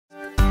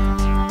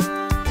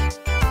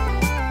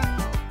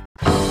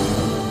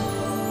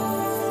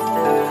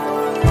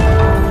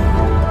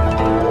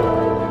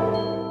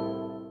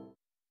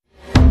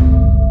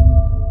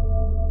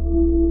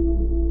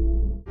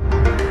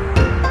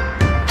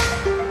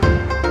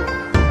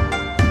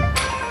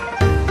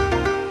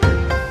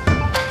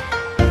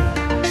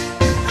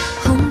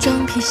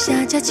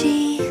下佳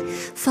期，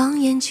放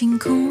眼晴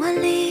空万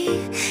里。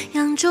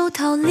扬州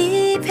桃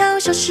李飘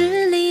小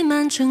十里，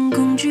满城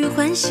共聚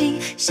欢喜。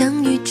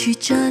相遇曲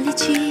折离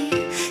奇，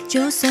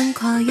就算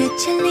跨越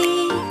千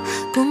里，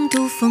共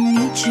度风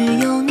雨，只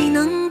有你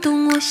能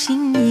懂我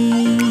心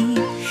意。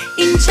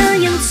阴差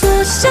阳错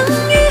相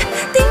遇，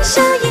定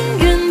下姻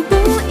缘不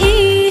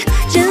易。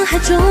人海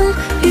中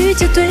遇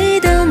见对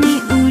到你，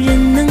无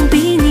人能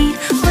比拟。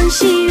欢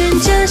喜冤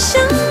家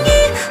相依，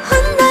换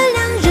来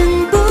两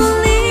人不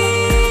离。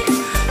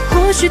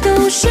或许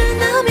都是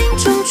那命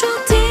中注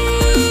定。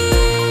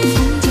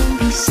风中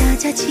笔下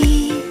佳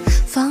期，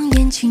放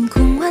眼晴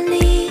空万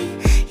里。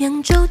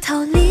扬州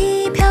桃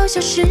李飘小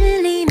十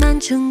里，满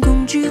城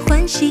共聚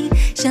欢喜。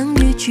相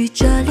遇曲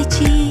折离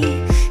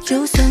奇，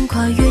就算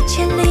跨越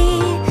千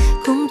里，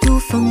共度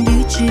风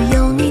雨，只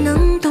有你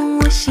能懂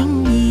我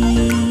心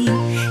意。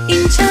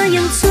阴差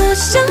阳错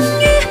相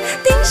遇，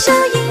定下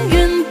姻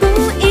缘不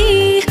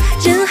易。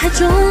人海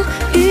中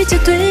遇见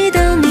对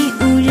到你，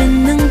无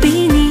人能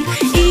比拟。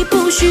已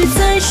不需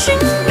再寻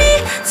觅，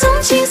从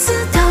青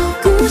丝到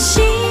古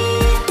稀，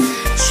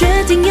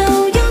确定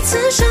悠悠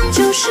此生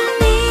就是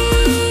你。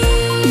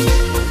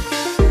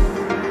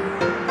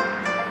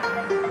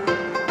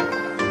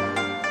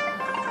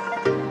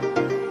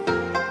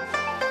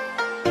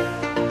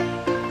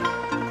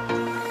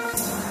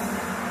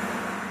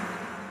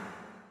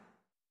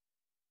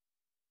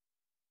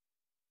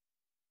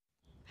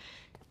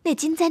那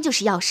金簪就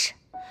是钥匙，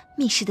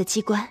密室的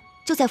机关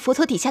就在佛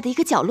头底下的一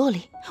个角落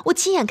里，我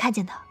亲眼看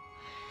见的。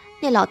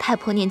那老太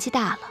婆年纪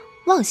大了，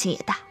忘性也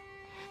大，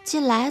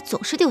近来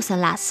总是丢三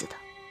落四的。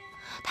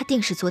她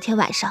定是昨天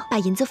晚上把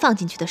银子放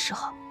进去的时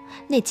候，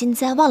那金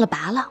簪忘了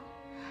拔了，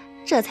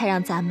这才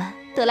让咱们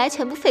得来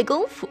全不费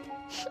功夫。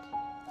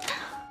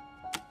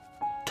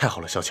太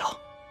好了，小巧，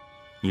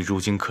你如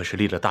今可是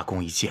立了大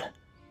功一件，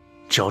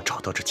只要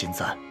找到这金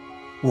簪，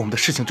我们的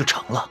事情就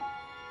成了。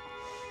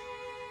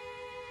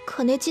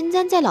可那金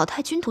簪在老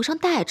太君头上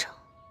戴着，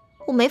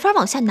我没法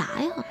往下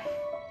拿呀。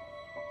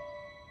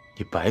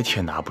你白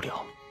天拿不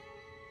了，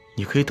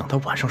你可以等他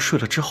晚上睡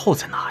了之后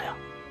再拿呀。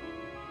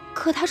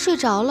可他睡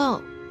着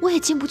了，我也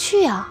进不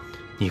去呀。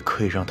你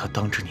可以让他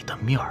当着你的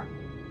面儿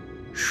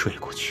睡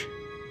过去。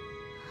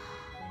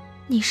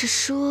你是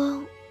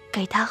说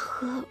给他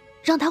喝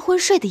让他昏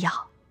睡的药？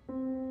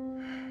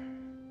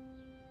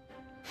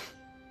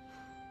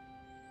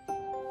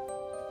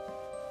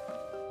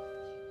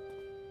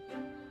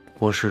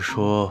我是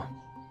说，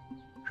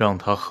让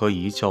他喝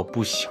一觉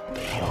不醒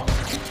的药。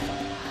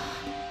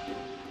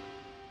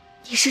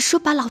你是说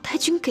把老太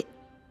君给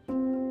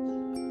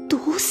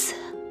毒死？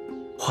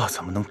话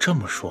怎么能这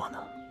么说呢？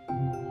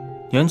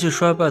年纪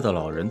衰败的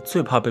老人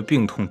最怕被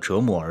病痛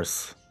折磨而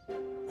死，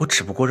我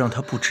只不过让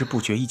他不知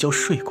不觉一觉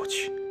睡过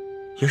去，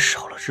也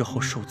少了日后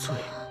受罪，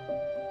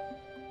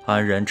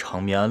安然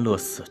长眠安乐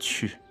死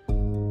去，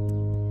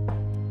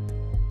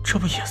这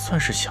不也算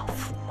是享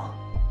福吗？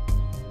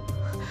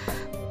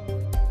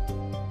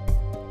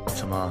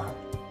怎么，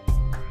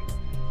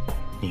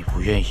你不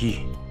愿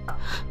意？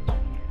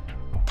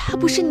她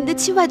不是你的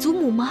亲外祖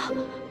母吗？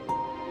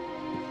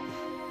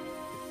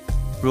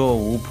若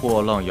无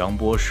破浪扬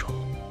波手，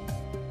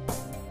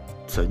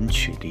怎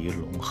取离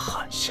龙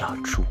汉下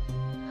注？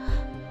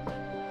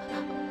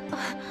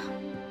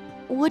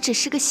我只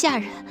是个下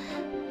人，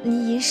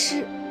你吟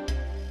诗，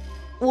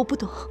我不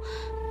懂。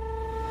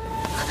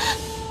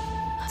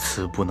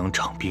此不能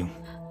掌兵，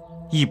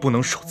亦不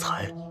能守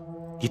财，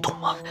你懂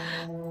吗？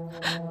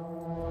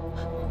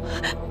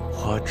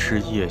花枝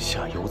叶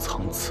下犹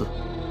藏刺，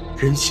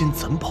人心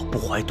怎保不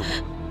怀毒？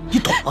你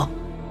懂吗？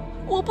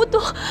我不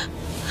懂。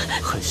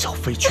恨小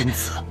非君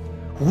子，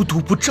无毒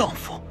不丈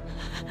夫。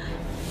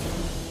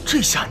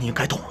这下你应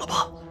该懂了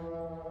吧？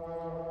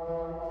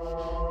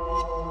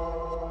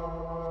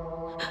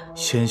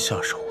先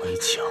下手为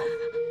强，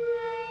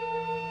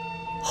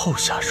后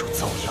下手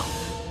遭殃。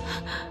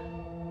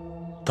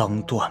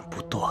当断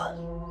不断，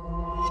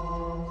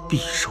必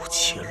受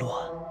其乱。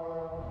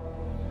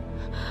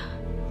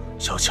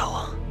小巧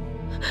啊，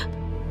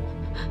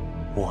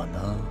我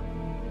呢，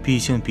毕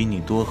竟比你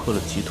多喝了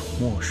几桶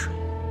墨水。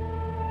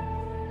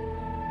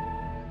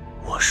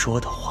我说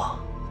的话，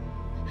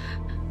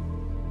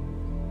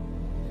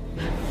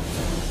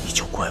你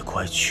就乖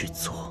乖去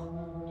做。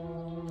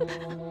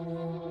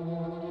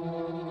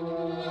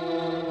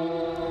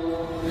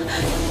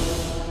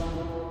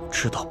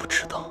知道不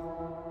知道？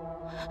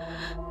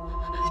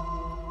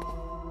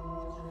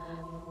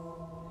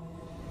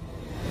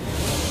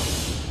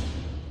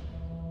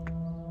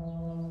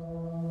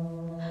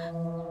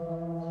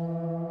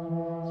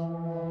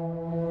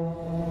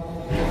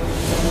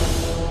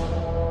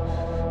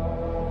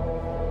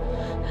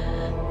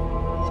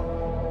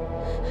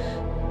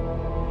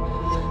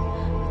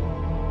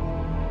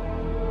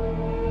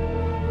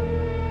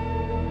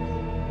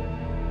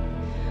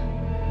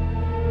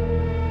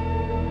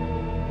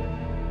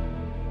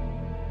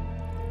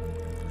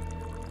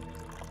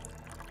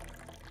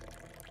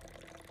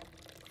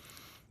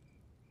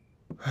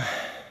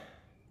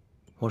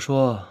我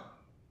说，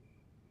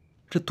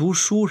这读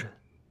书人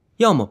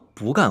要么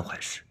不干坏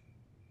事，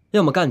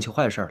要么干起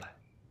坏事来，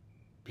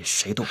比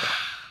谁都乖。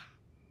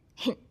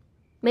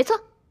没错。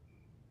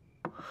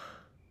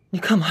你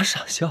干嘛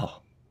傻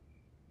笑？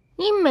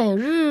你每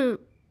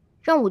日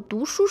让我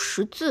读书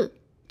识字，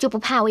就不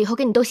怕我以后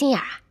跟你斗心眼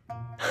啊？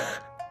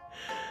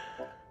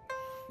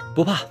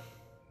不怕。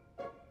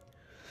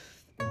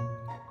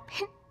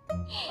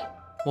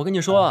我跟你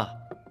说啊，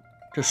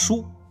这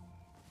书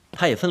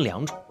它也分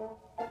2种。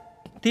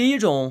第一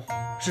种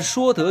是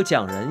说得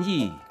讲仁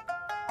义，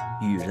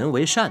与人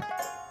为善的，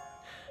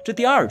这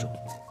第2种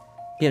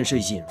便是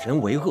引人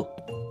为恶。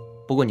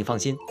不过你放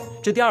心，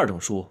这第2种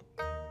书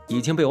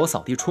已经被我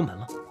扫地出门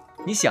了，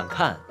你想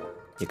看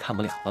也看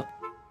不了了。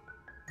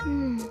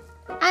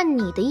按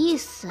你的意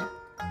思，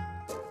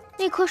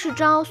那柯世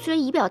昭虽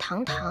仪表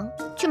堂堂，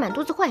却满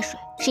肚子坏水，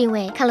是因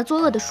为看了作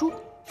恶的书？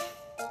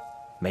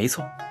没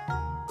错。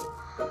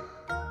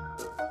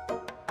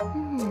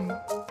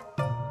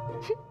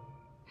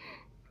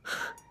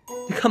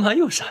你干嘛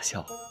又傻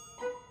笑？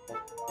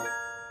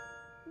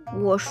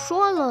我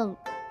说了，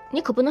你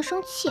可不能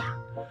生气啊！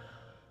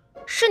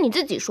是你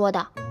自己说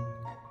的，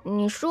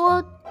你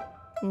说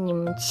你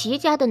们齐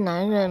家的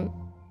男人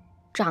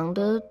长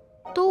得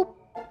都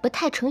不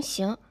太成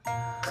形，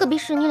特别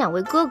是你2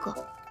位哥哥，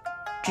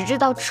只知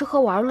道吃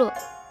喝玩乐，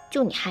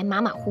就你还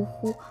马马虎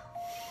虎。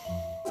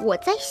我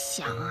在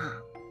想啊，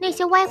那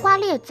些歪瓜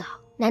裂枣，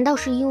难道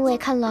是因为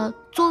看了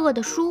作恶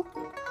的书？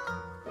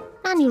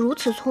那你如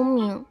此聪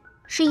明，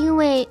是因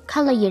为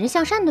看了引人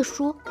向善的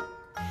书？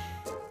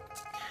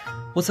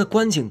我在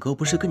观景阁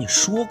不是跟你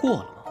说过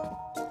了吗？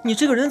你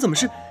这个人怎么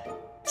是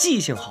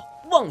记性好，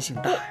忘性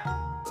大呀？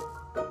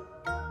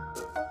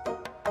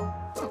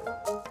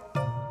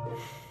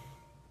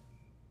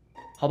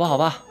好吧，好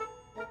吧，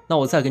那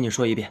我再跟你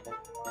说一遍，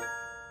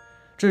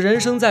这人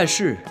生在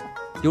世，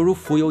犹如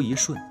浮游一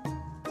瞬，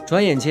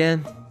转眼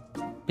间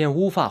便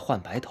乌发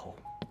换白头。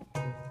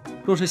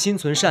若是心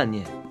存善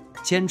念，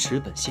坚持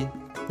本心，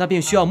那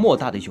便需要莫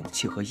大的勇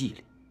气和毅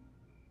力。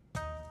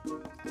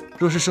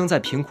若是生在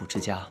贫苦之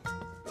家，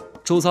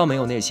周遭没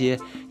有那些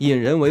引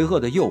人为恶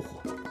的诱惑，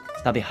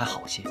那便还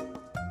好些。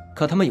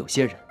可他们有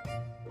些人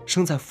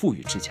生在富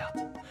裕之家，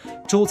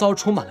周遭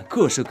充满了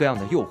各式各样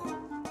的诱惑，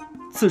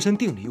自身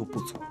定力又不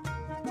足，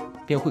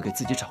便会给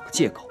自己找个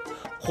借口，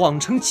谎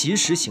称及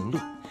时行乐，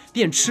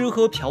便吃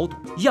喝嫖赌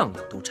样样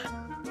都沾，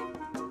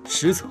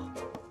实则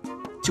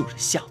就是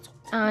下作。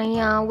哎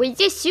呀，为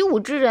戒习武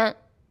之人，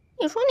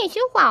你说那些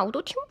话我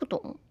都听不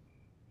懂。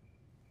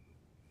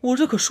我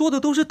这可说的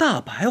都是大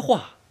白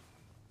话，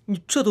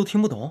你这都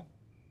听不懂？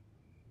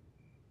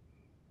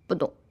不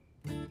懂。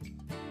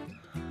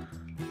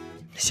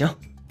行，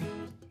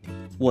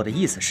我的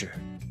意思是，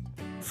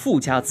富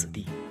家子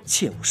弟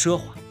切勿奢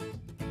华，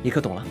你可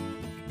懂了？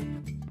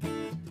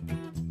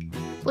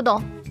不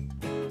懂。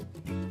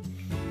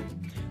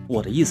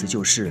我的意思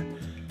就是，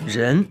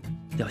人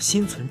要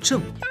心存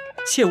正念，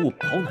切勿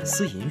饱暖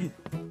思淫欲，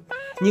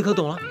你可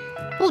懂了？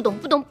不懂，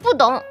不懂，不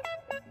懂。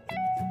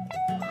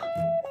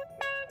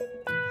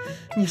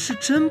你是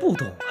真不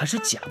懂还是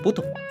假不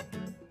懂？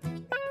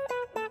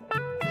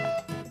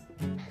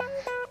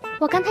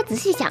我刚才仔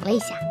细想了一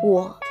下，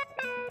我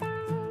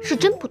是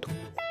真不懂。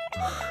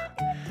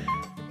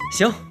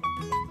行，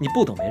你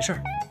不懂没事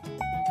儿，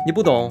你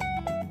不懂，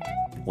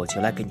我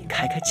就来给你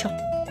开开窍。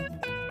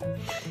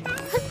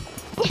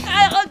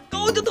哎呀，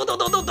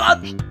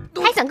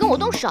懂！还想跟我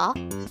动手？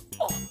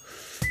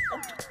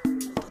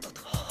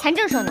谈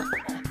正事呢，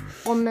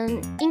我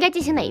们应该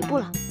进行哪一步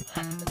了？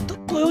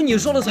都由你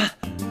说了算。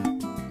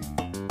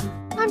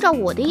按照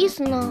我的意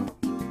思呢，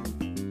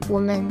我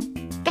们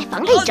该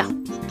防他一招。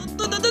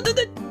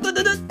对，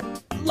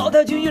老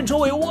太君运筹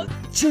帷幄，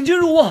请君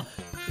入瓮。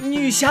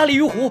女侠李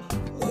玉湖，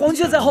黄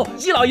雀在后，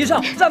一老一少，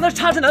让他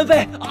插翅难飞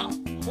啊！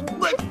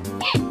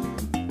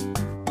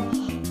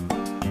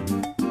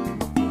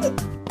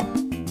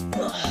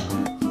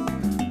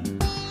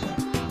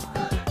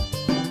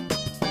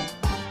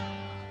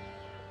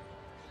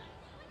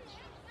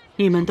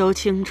你们都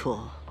清楚，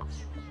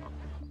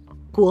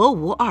国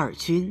无2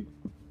君，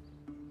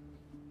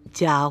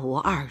家无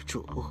2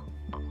主。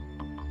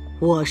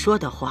我说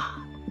的话，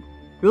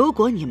如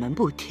果你们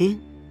不听，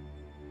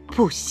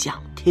不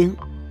想听，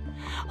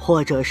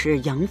或者是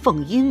阳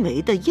奉阴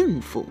违的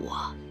应付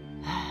我，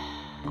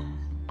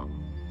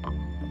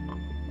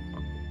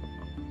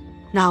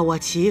那我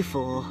齐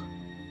府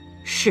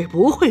是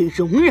不会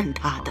容忍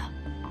他的。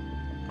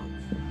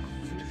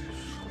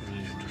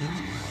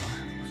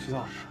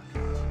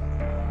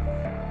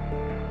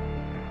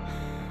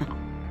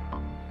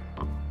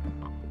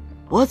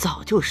我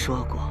早就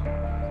说过，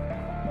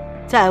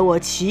在我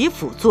齐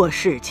府做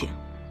事情，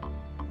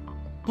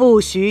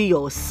不许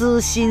有私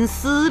心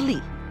私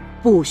利，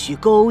不许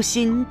勾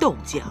心斗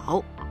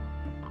角。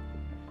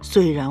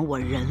虽然我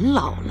人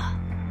老了，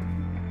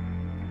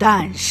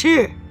但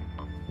是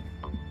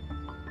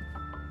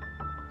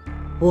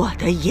我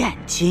的眼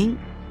睛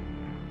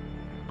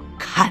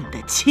看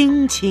得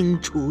清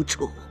清楚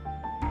楚。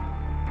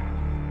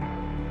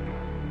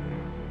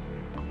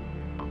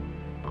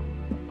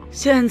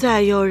现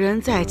在有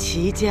人在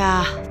齐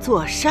家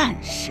做善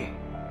事，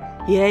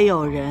也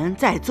有人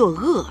在做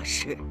恶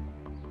事。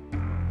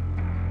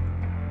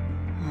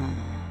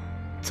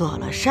做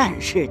了善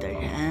事的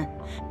人，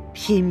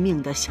拼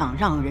命的想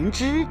让人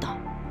知道，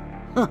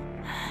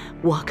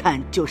我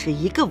看就是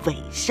一个伪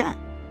善。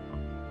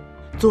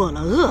做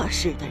了恶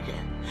事的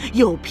人，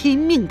又拼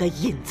命的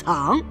隐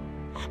藏，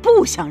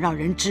不想让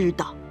人知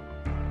道。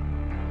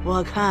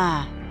我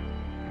看，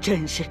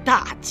真是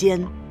大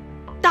奸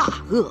大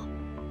恶。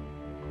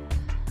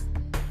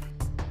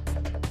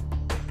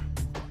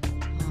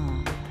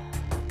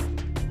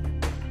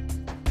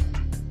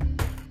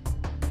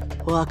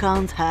我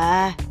刚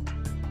才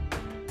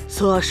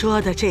所说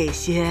的这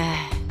些，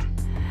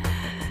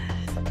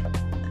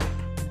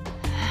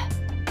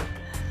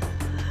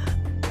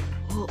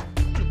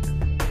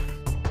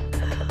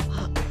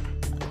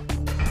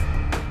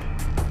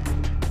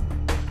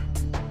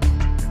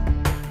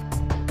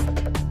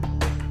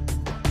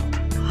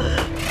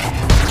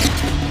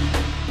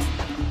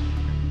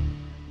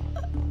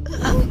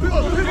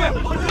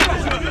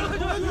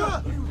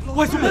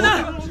外祖母，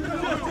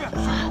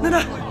奶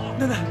奶，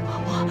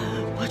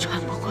我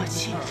喘不过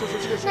气。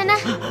奶奶，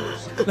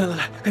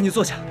来，赶紧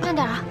坐下。慢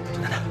点啊！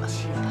奶奶，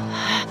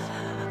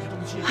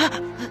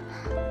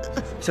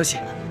小喜，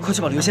快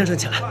去把刘先生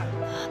请来。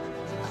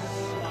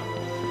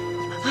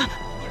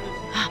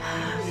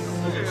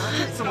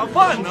怎么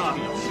办呢？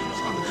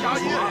家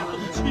业呀，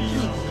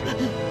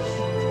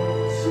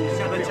这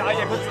家的家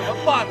业可怎么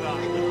办呢？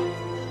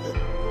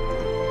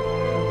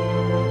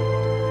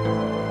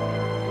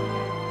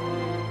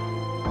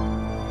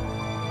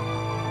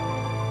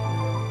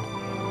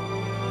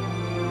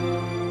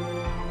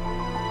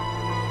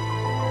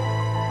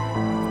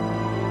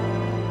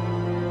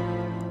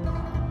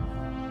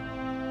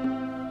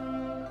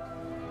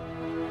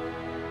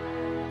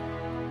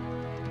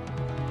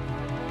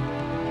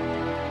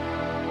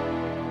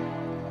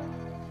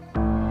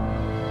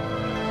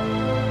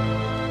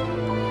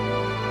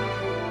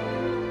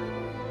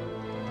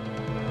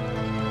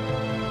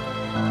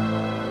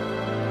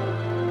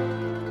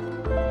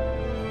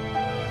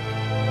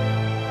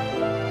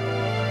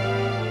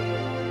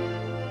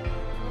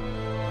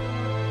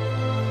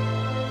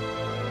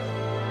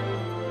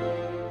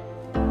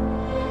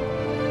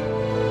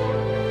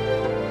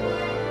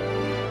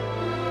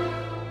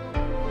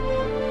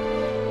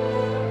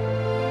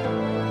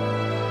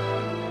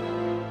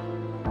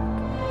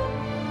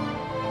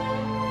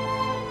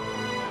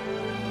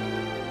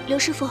刘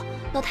师傅，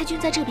老太君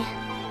在这边。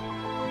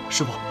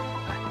师傅，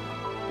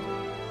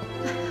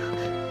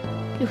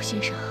刘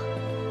先生，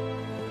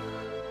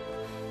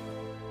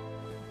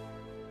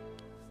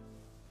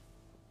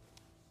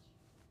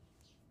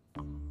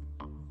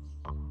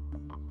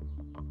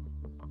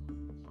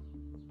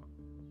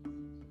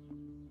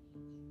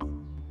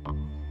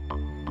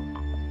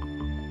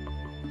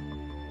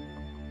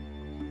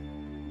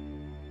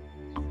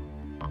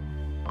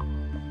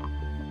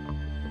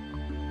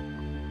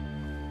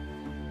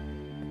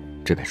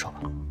这边说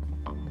吧。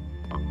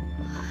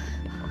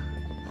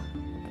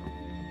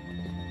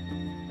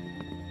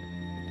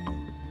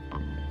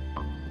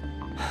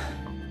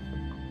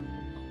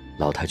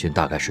老太君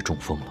大概是中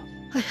风了。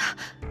哎呀，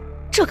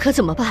这可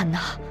怎么办呢？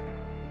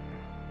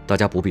大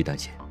家不必担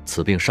心，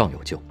此病尚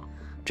有救。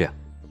这样，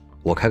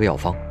我开个药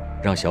方，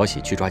让小喜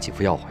去抓几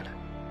副药回来，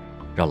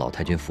让老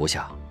太君服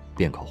下，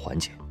便可缓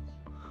解。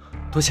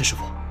多谢师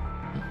傅。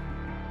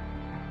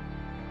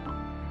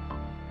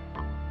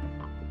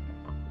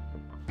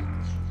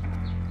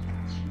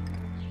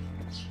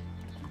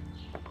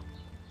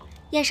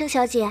燕生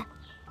小姐，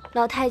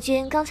老太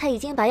君刚才已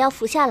经把药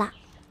服下了。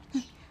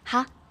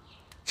好，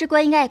这锅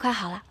应该也快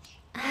好了。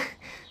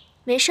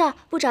没事儿，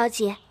不着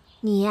急，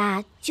你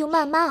呀就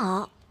慢慢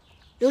熬。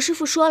刘师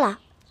傅说了，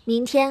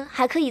明天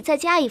还可以再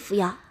加一副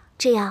药，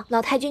这样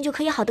老太君就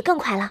可以好得更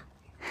快了。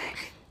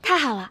太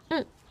好了，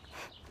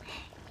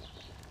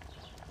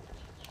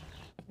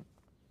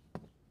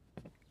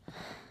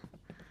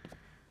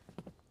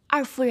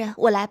二夫人，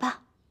我来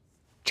吧，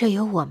这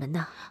有我们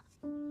呢。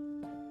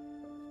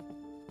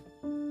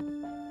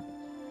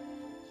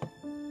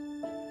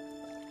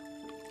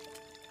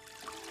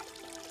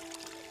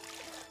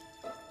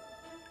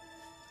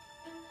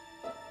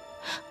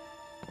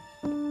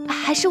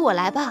还是我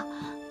来吧。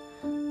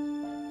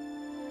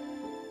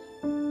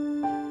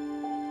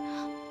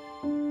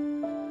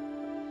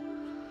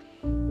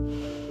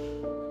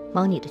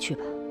忙你的去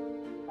吧。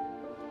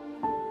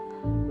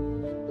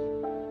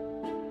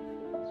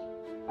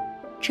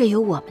这有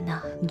我们呢，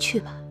你去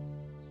吧。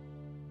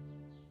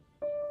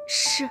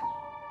是。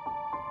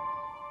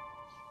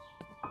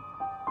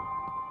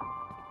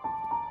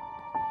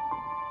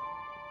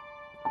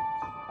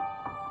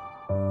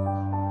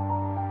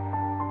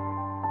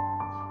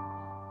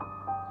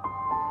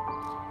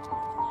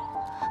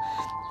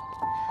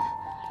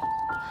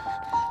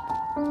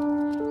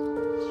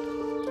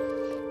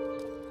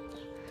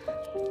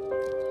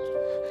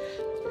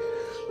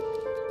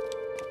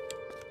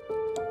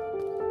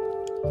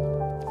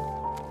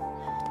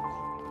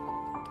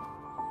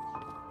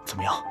怎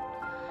么样？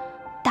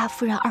大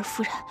夫人、二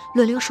夫人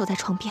轮流守在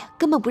床边，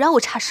根本不让我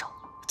插手。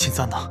金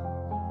簪呢？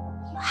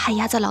还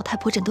压在老太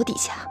婆枕头底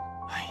下。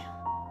哎呀，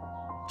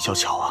小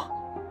巧啊，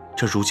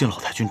这如今老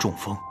太君中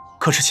风，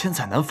可是千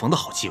载难逢的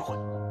好机会，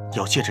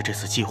要借着这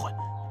次机会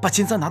把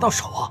金簪拿到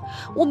手啊！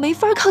我没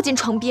法靠近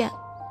床边，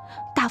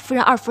大夫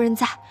人、二夫人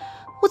在，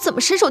我怎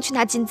么伸手去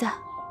拿金簪？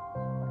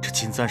这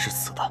金簪是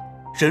死的，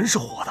人是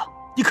活的，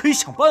你可以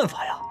想办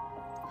法呀。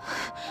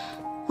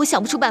我想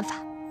不出办法，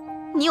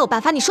你有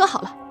办法，你说好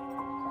了。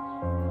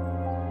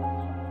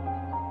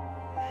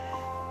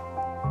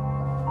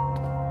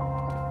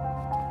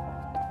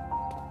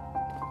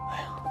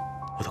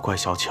我的乖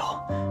小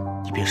巧，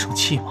你别生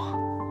气嘛。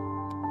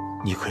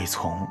你可以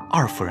从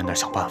二夫人那儿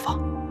想办法，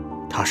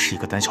她是一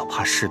个胆小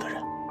怕事的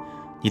人，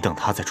你等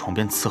她在床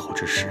边伺候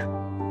之时，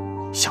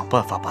想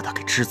办法把她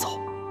给支走。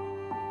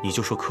你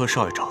就说柯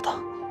少爷找她，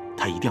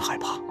她一定害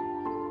怕。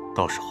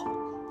到时候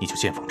你就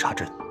见缝插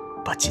针，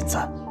把金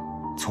簪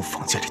从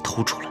房间里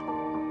偷出来。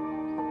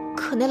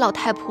可那老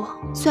太婆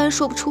虽然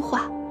说不出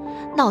话，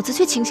脑子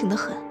却清醒得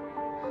很。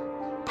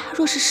她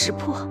若是识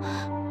破，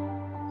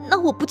那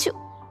我不就……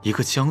一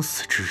个将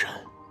死之人，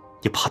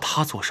你怕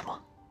他做什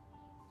么？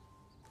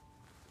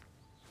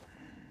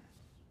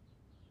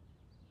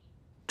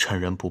趁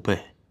人不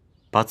备，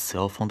把此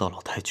药放到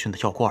老太君的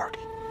药罐里。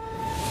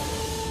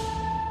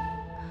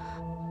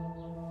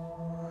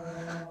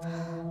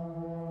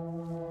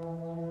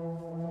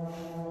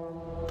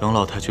等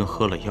老太君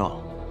喝了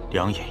药，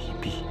两眼一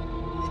闭，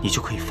你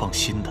就可以放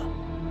心的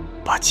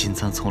把金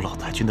簪从老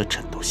太君的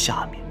枕头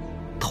下面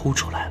偷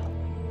出来了。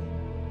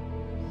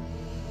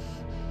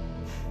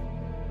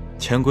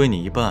钱归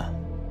你一半，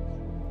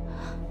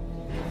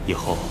以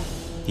后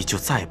你就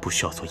再也不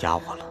需要做丫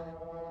鬟了，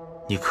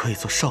你可以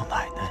做少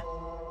奶奶，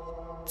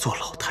做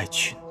老太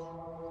君。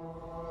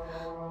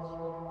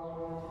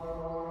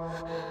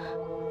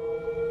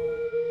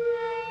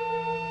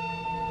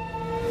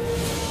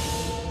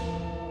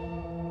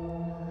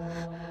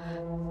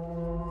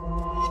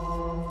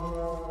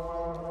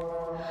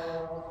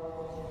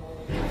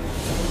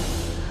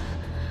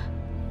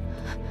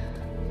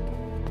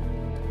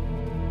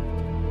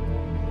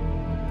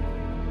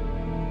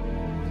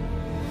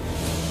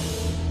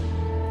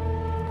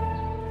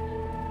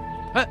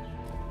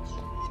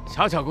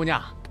巧巧姑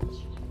娘，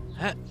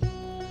哎，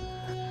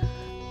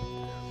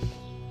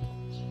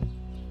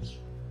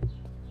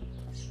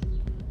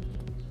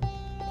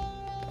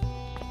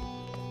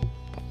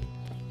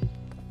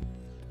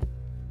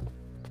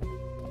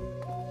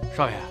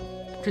少爷，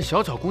这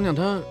小巧姑娘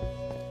她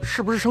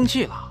是不是生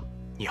气了？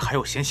你还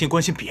有闲心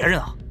关心别人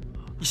啊？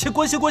你先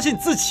关心关心你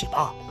自己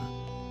吧。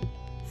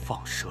放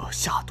蛇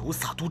下毒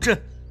撒毒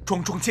针，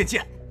桩桩件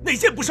件，哪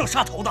件不是要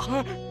杀头的？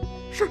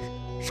是，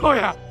少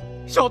爷。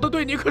小的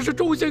对你可是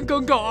忠心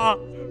耿耿啊！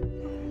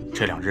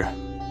这2日，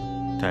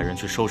带人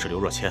去收拾刘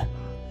若谦，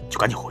就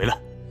赶紧回来，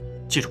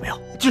记住没有？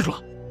记住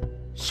了，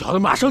小的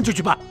马上就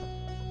去办。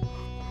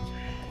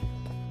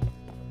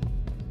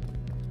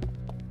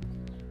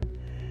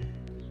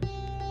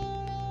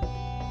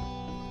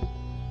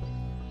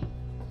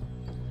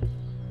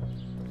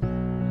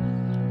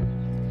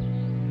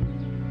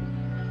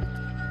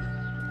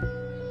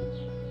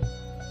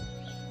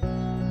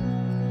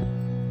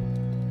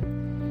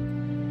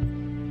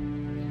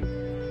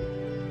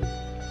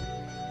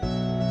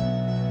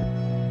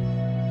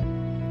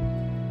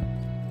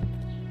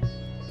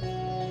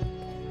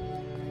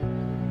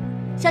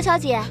小巧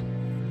姐，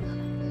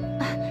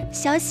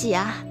小喜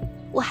啊，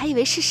我还以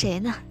为是谁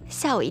呢，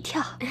吓我一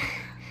跳。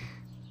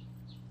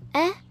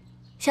哎，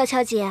小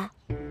巧姐，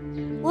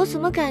我怎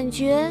么感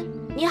觉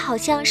你好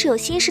像是有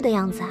心事的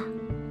样子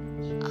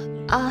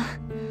啊？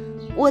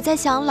我在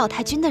想老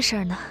太君的事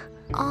儿呢。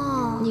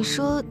哦，你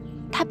说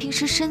她平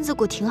时身子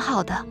骨挺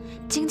好的，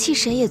精气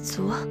神也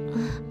足，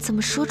怎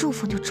么说中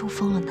风就中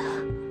风了呢？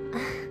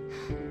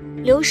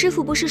刘师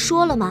傅不是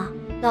说了吗？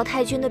老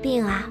太君的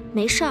病啊，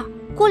没事儿，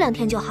过2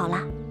天就好了。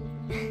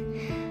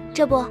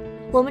这不，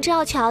我们正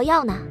要去熬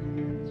药呢。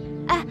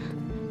哎，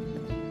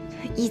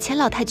以前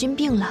老太君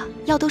病了，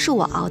药都是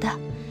我熬的，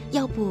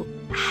要不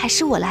还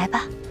是我来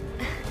吧？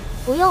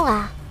不用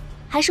啦，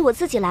还是我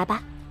自己来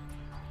吧。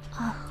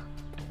啊。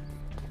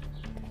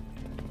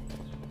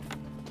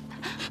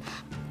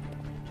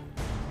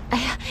哎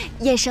呀，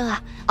燕生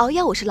啊，熬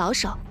药我是老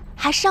手，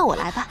还是让我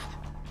来吧。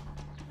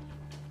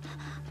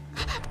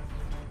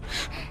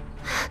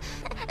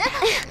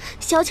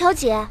小巧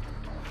姐，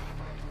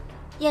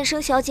燕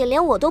生小姐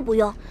连我都不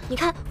用，你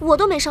看我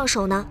都没上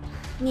手呢。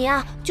你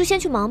呀，就先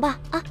去忙吧，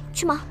啊，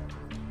去忙。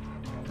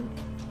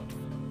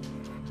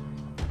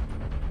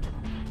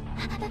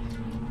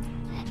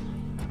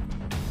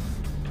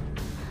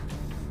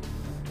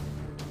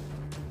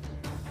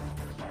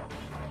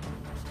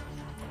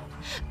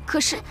可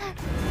是，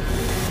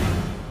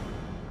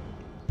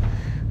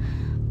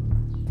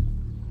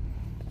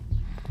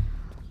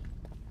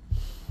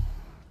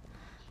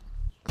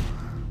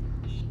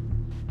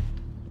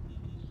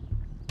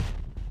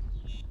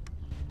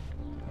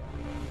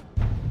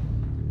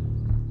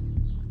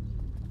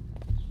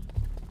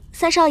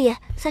三少爷、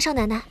三少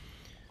奶奶，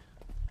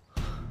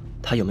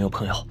他有没有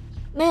朋友？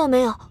没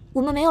有，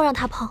我们没有让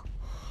他碰。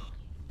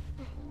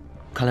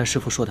看来师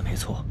傅说的没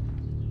错，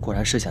果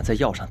然是想在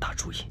药上打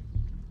主意。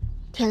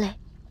天磊，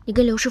你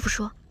跟刘师傅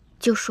说，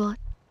就说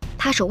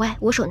他守外，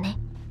我守内。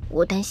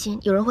我担心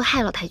有人会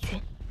害老太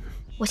君，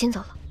我先走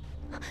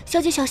了。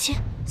小姐小心，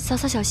嫂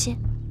嫂小心。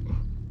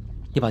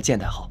你把剑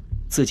带好，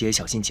自己也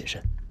小心谨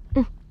慎。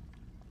嗯。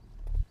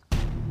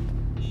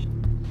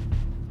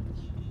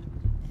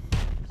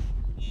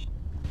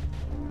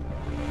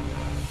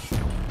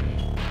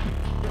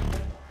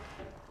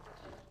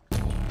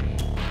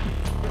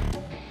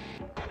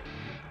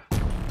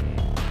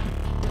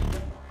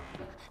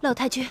老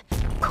太君，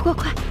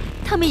快！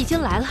他们已经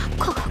来了，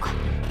快！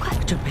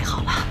准备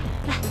好了，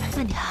来，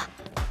慢点啊！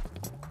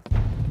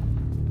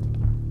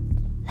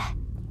来，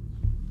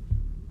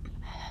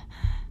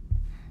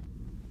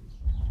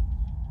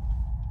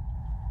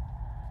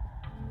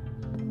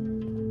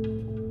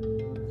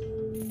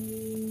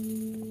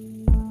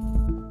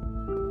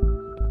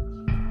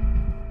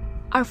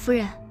二夫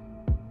人，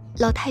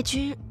老太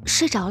君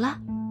睡着了。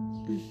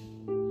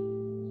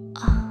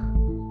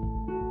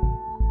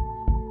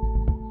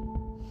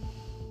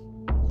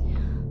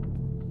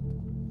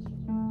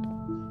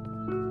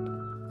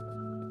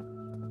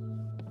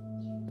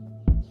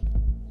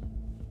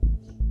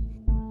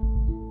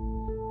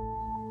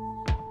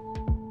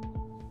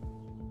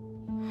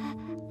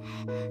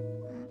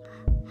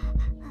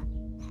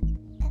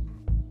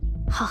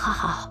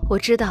好，我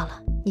知道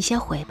了，你先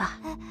回吧。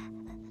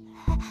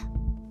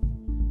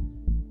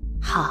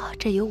好，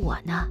这有我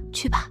呢，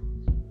去吧，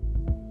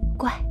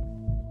乖。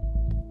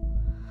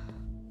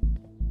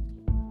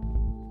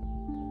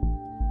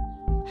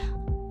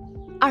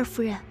二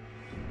夫人，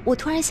我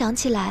突然想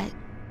起来，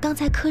刚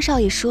才柯少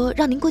爷说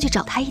让您过去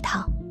找他一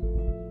趟。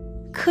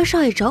柯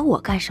少爷找我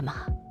干什么？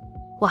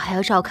我还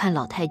要照看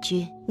老太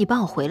君，你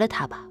帮我回了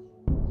他吧。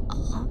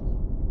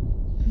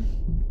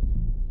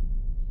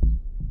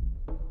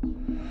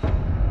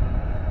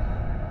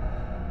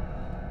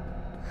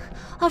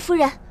二夫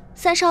人，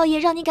三少爷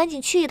让您赶紧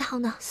去一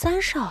趟呢。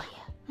三少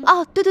爷？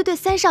哦，对，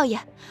三少爷，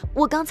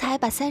我刚才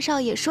把三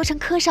少爷说成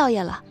柯少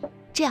爷了。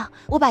这样，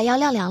我把药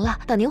晾凉了，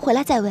等您回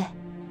来再喂。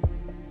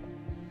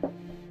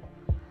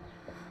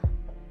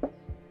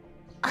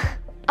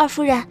二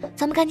夫人，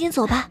咱们赶紧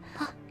走吧。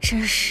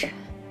真是，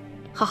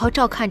好好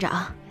照看着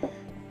啊。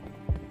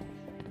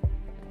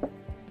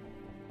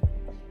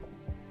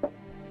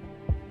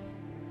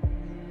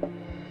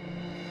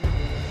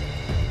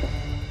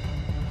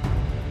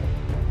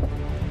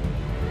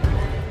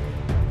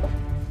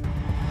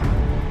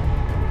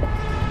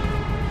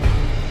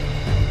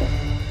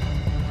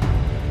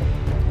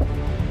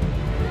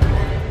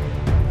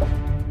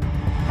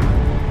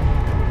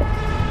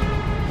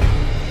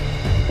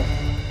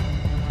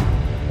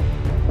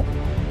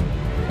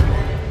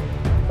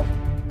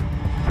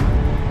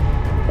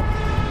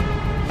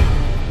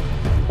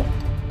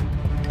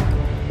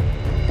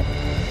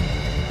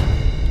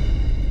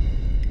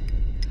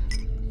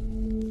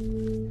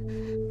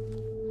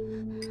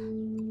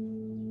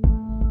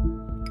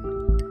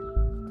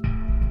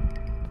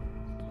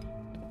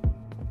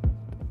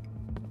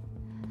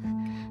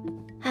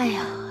哎呦，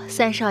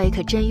三少爷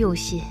可真用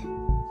心，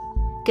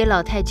给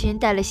老太君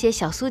带了些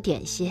小酥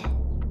点心。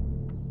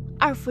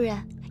二夫人，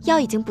药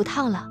已经不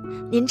烫了，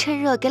您趁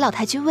热给老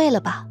太君喂了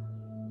吧。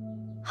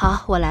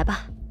好，我来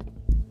吧。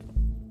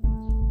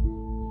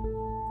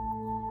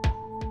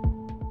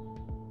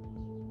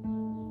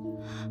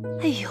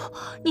哎呦，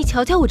你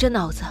瞧瞧我这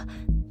脑子，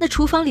那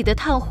厨房里的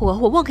炭火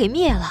我忘给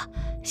灭了。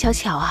小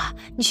巧啊，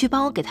你去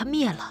帮我给它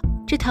灭了，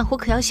这炭火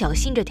可要小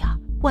心着点儿，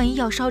万一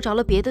要烧着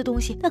了别的东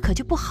西，那可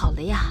就不好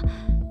了呀。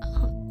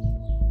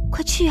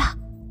快去啊！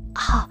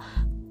好。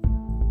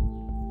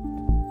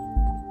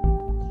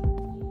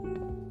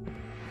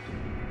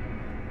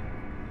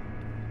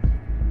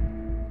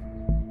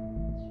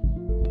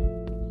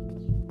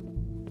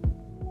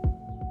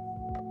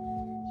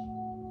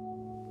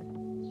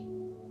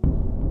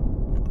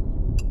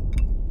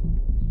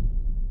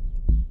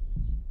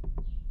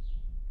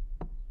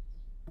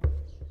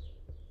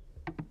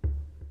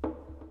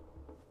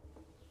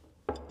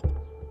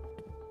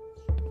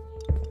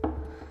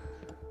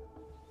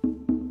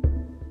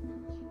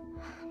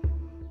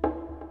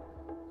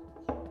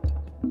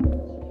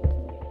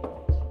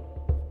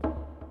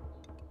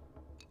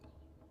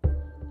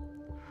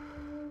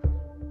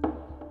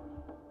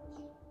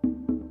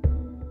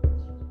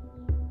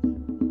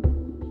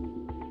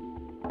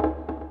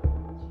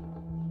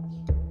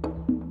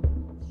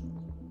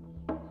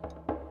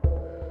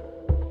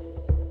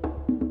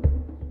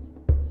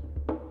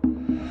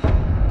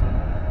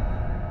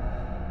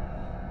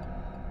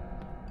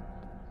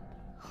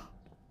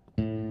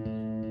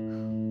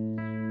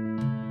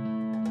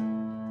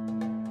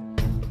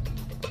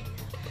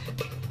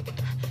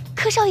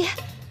柯少爷，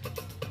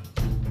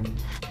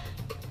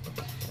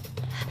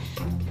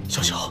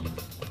小小，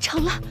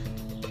成了，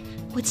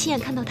我亲眼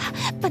看到他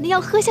把那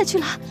药喝下去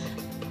了。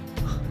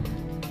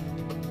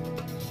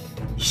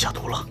你下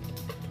毒了？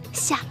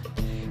下了，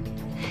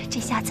这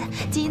下子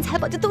金银财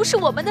宝就都是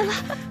我们的了。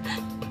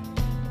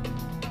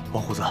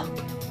王胡子，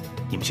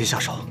你们先下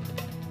手。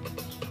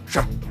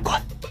是，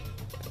快！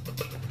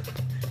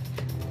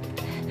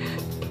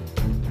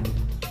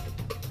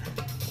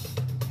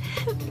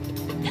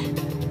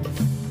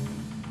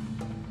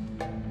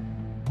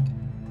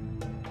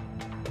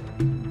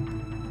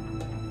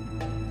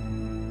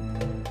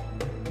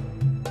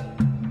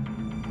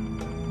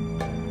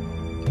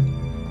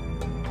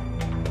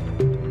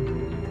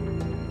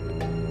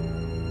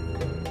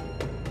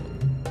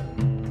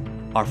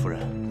二夫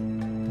人，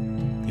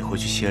你回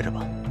去歇着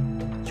吧，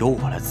由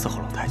我来伺候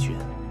老太君。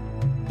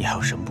你还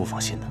有什么不放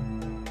心的？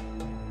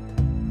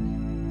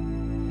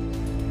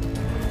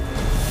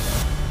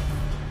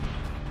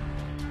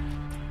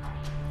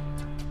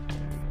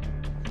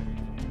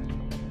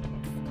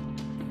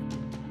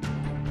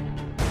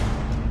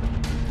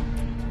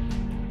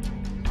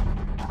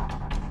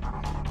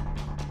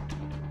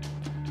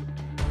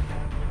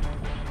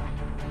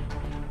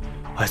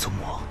外祖母。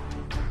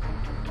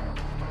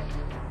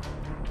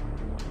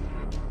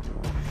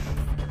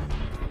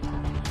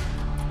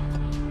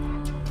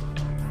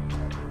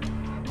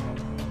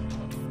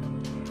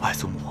外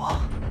祖母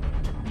啊，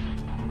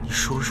你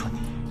说说你，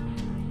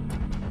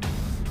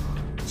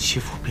齐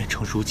府变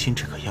成如今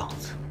这个样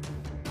子，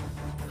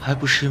还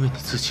不是因为你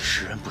自己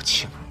识人不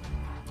清？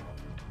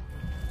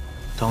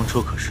当初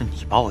可是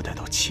你把我带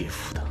到齐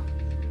府的。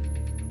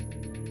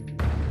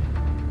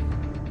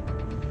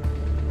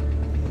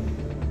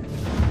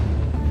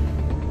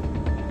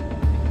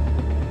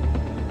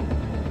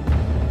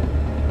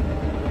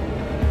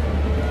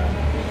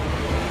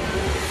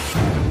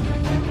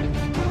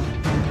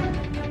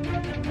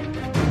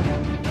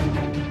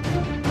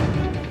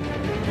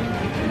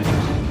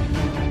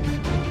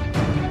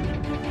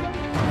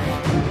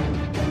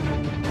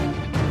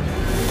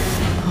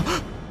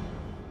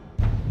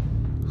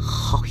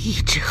一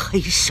只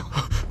黑手，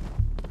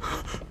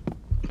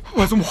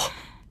外祖母，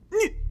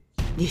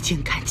你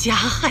竟敢加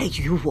害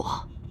于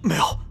我！没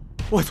有，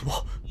外祖母，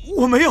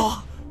我没有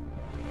啊。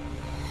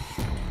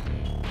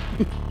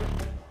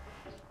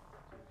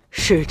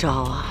世昭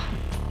啊，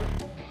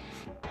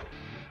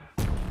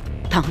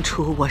当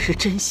初我是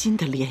真心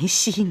的怜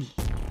惜你，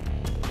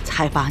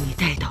才把你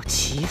带到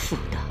齐府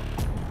的。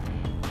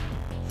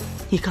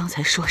你刚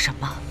才说什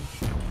么？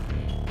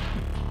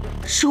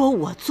说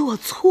我做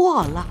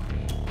错了？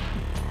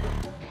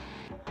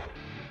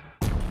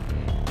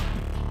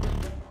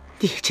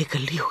你这个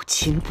六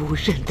亲不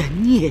认的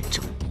孽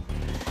种！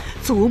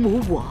祖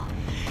母我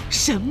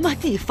什么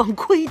地方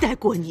亏待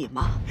过你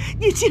吗？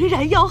你竟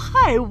然要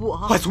害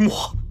我！外祖母，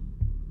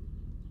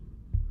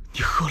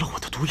你喝了我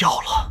的毒药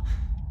了，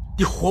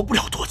你活不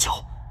了多久，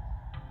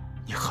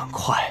你很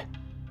快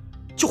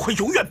就会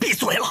永远闭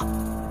嘴了。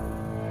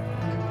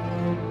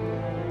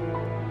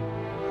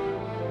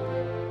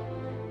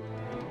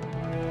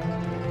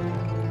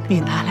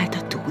你拿来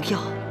的毒药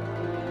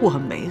我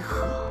没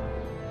喝。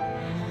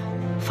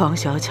方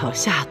小巧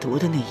下毒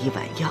的那一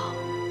碗药，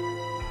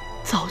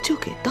早就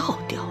给倒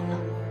掉了。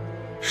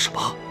什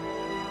么？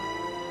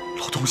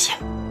老东西，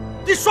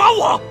你耍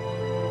我！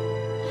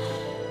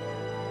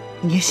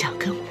你想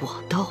跟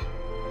我斗，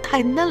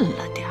太嫩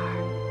了点儿。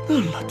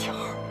嫩了点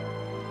儿，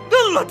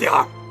嫩了点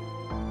儿。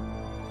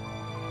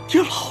你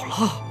老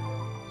了，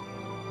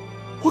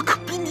我可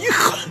比你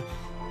狠，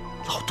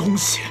老东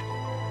西。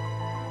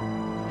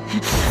你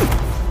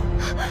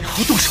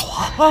还要动手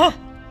啊？啊！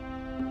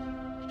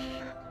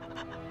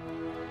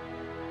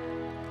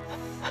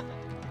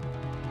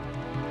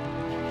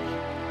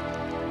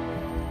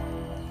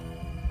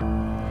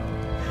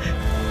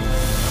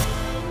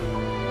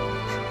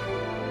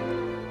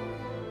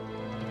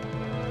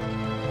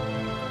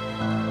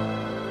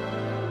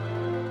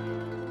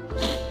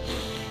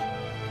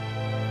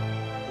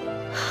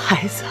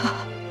孩子，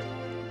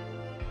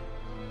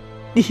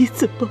你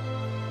怎么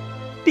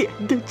变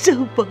得这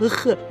么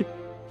狠，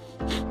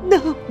那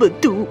么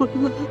毒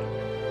了？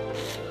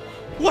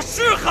我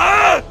是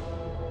狠，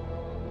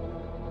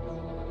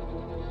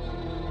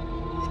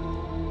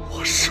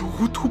我是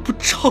无毒不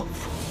丈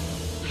夫。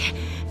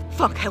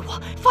放开我！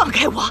放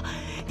开我！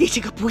你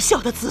这个不孝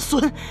的子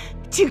孙，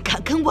竟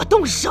敢跟我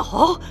动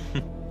手！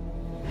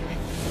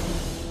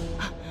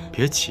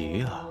别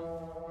急啊，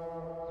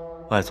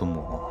外祖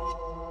母。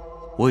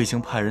我已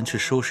经派人去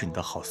收拾你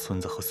的好孙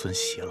子和孙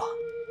媳了，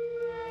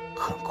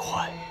很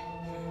快，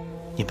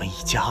你们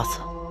一家子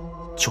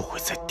就会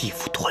在地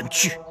府团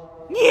聚。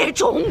孽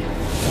种！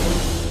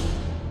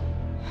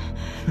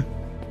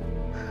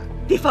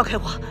你放开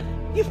我！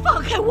你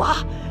放开我！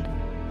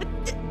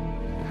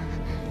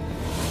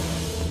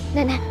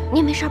奶奶，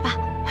您没事吧？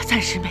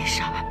暂时没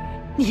事。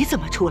你怎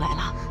么出来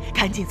了？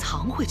赶紧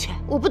藏回去！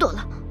我不躲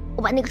了，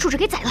我把那个畜生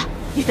给宰了。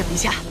你等一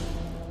下。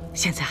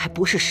现在还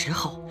不是时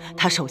候，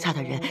他手下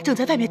的人正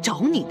在外面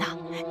找你呢。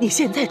你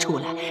现在出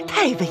来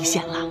太危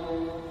险了。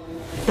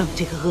等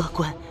这个恶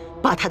官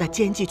把他的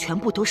奸计全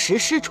部都实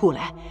施出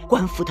来，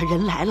官府的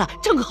人来了，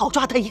正好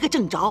抓他一个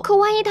正着。可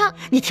万一他……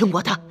你听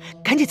我的，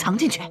赶紧藏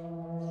进去。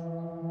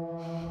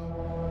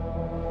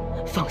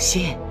放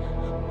心，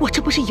我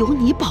这不是有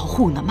你保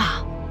护呢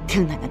吗？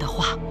听奶奶的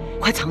话，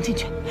快藏进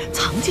去，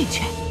藏进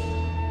去！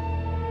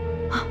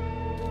啊！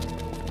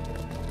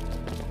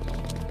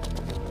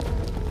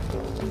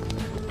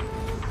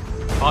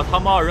把他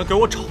们2人给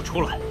我找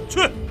出来！去。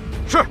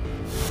是。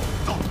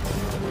走。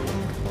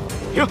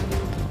停。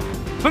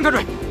分开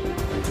追。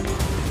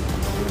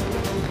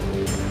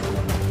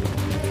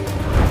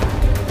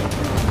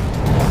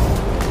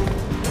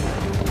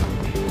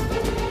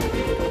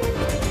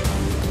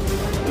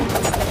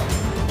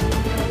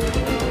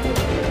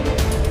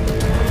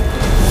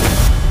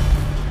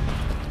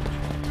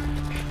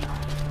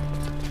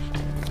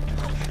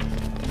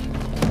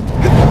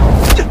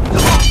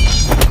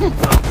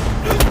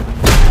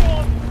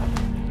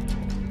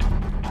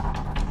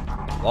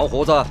王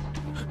胡子，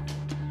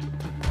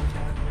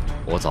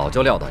我早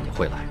就料到你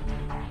会来。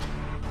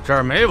这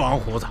儿没王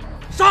胡子，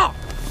上！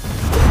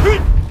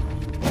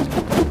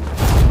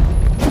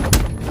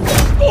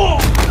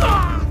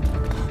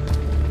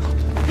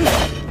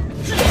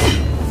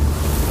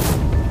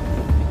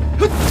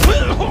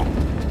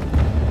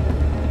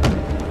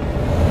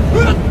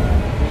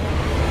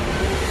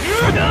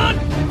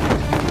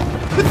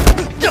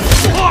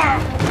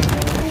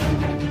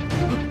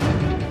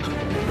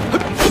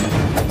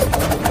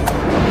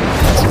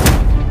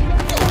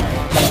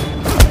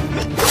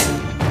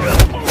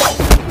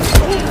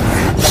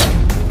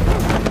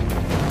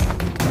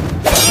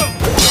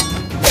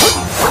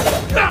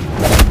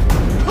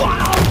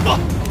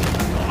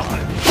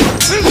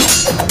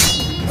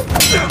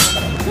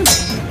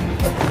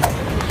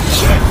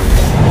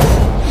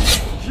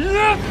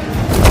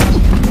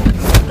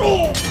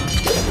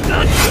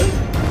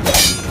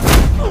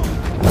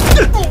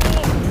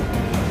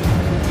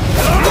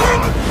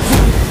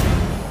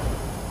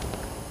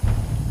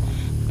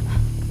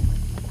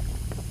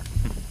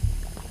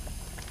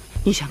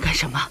你想干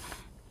什么？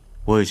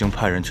我已经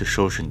派人去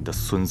收拾你的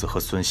孙子和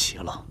孙媳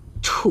了。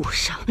畜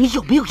生，你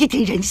有没有一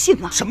点人性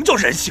啊？什么叫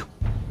人性？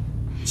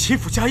齐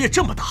府家业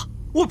这么大，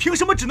我凭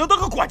什么只能当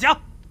个管家？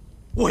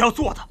我要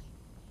做的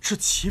是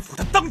齐府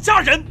的当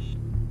家人。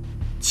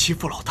齐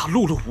府老大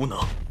碌碌无能，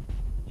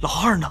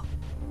老二呢，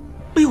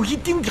没有一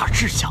丁点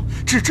志向，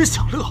只知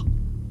享乐。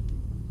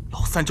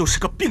老三就是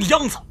个病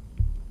秧子。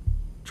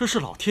这是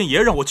老天爷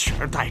让我取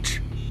而代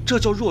之，这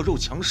叫弱肉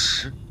强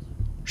食，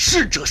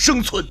适者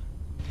生存。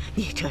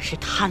你这是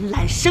贪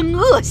婪生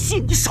恶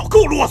性！你少给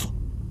我啰嗦！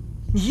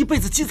你一辈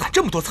子积攒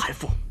这么多财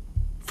富，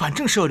反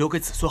正是要留给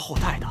子孙后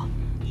代的，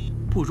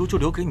不如就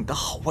留给你的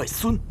好外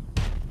孙。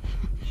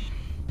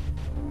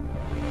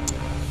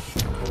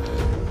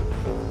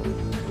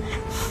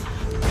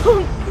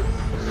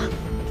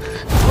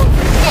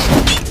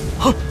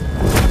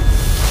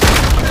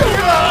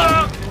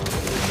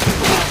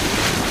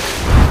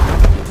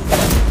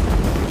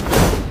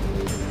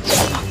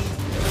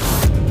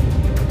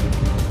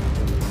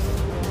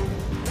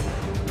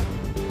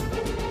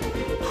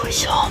退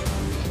下！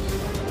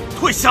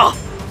退下！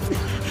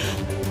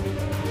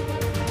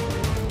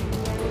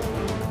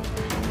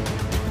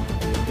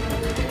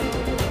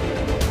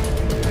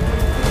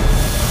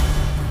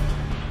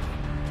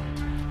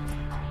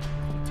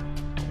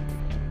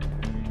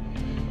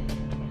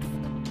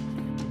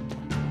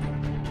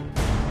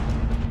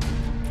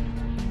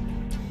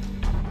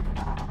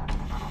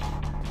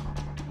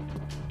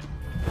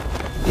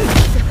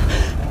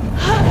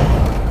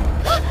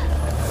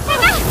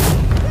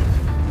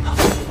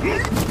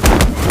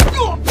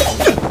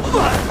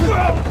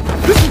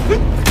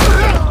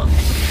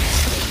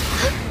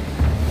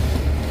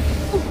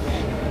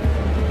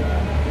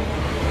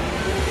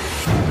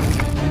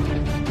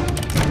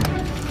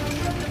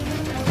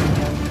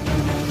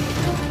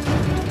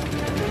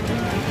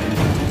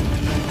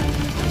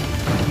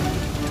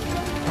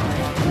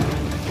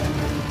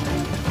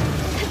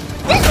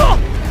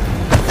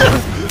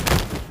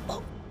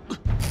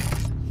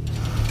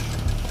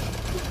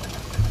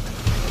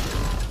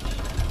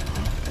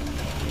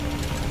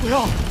不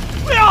要！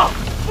不要！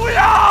不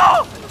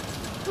要！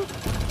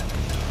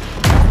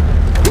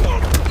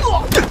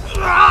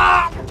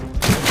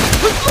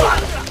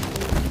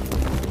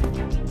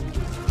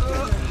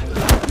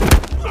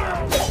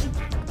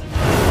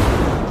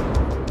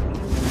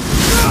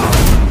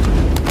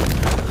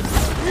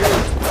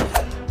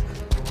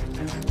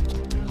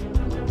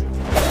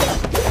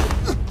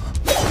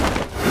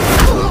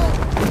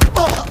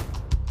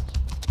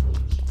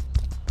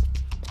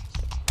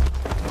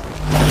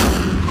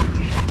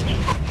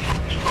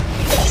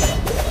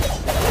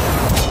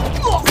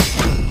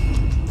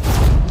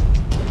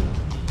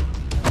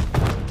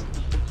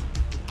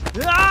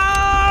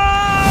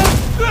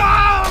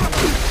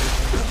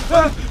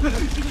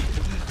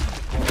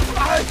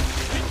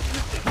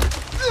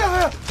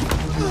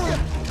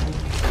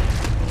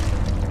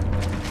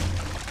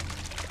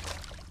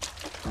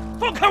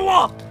放开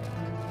我！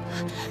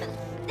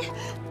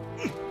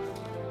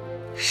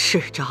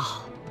世昭，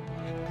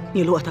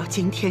你落到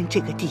今天这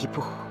个地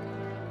步，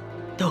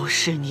都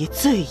是你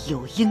罪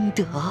有应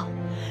得，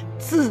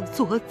自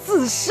作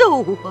自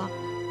受啊！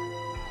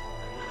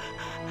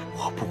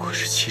我不过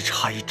是棋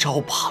差一招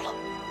罢了，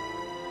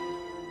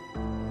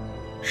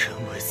人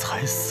为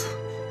财死，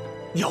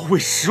你要为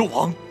十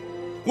王，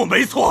我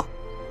没错，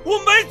我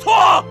没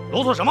错。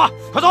啰嗦什么？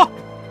快走！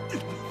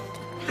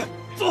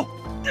走，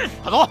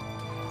快走！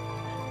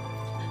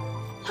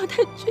老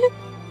太君，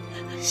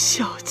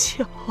小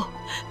乔，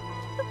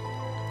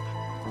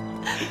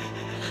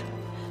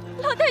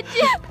老太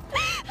君，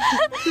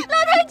老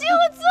太君，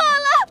我错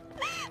了，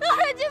老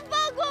太君放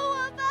过我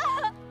吧。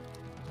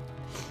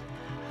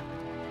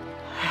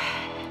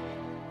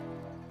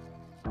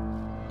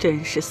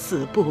真是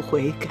死不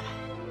悔改，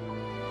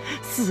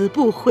死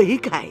不悔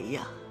改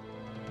呀！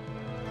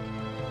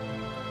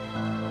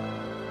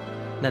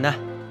奶奶，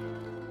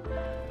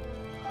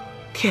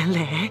天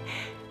磊，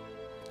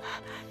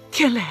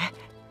天磊，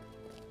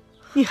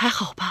你还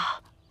好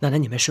吧？奶奶，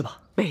你没事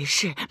吧？没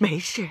事，没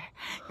事，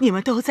你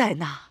们都在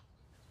呢。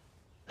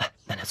来，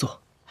奶奶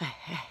坐。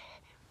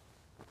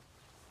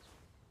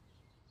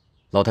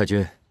老太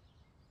君，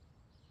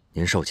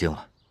您受惊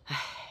了。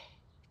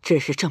只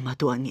是这么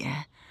多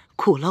年，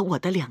苦了我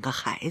的2个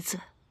孩子。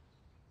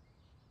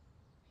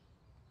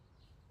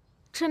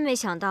真没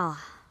想到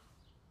啊，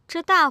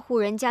这大户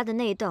人家的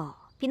内斗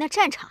比那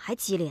战场还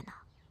激烈呢。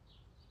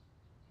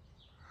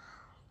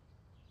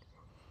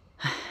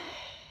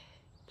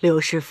刘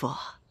师傅、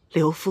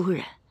刘夫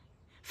人，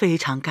非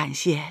常感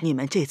谢你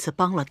们这次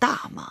帮了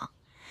大忙，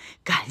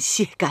感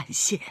谢感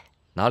谢。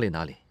哪里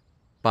哪里，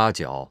八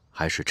角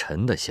还是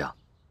陈的香，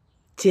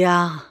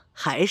姜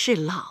还是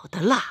老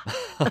的辣。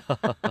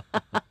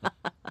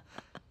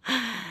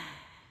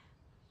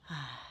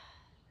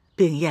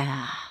冰雁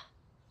啊，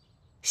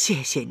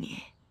谢谢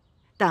你，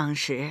当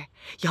时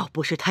要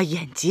不是他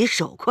眼疾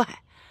手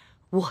快，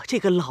我这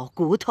个老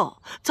骨头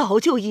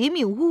早就一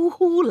命呜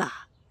呼了。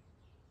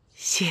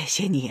谢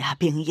谢你啊，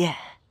冰雁。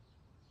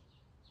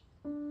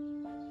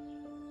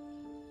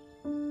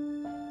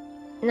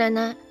奶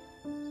奶，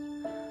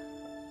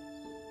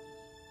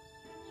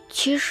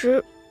其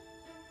实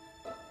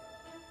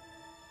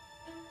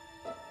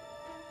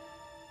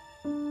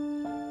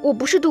我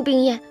不是杜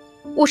冰雁，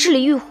我是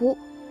李玉湖。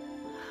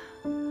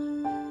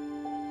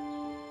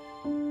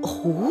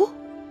湖？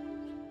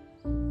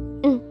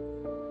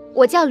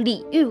我叫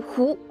李玉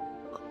湖。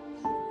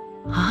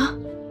啊？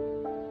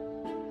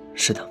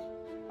是的。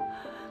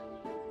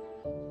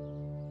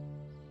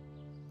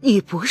你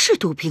不是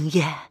杜冰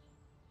雁。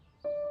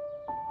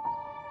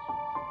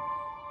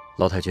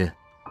老太君，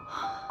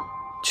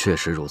确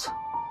实如此。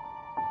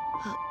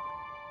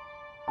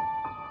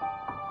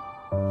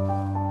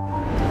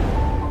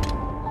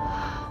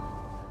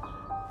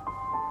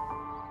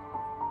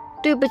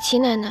对不起，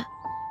奶奶，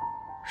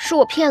是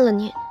我骗了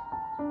您，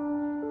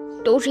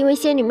都是因为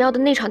仙女庙的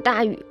那场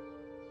大雨，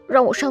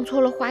让我上错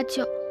了花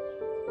轿。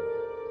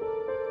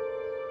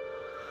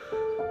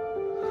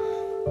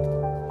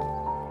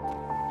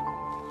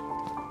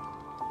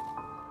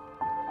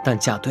但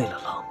嫁对了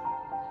郎。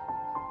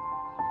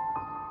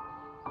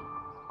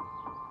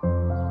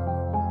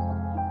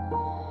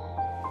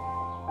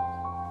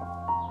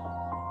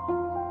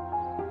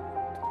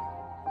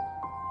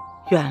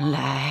原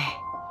来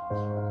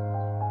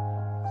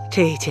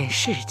这件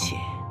事情，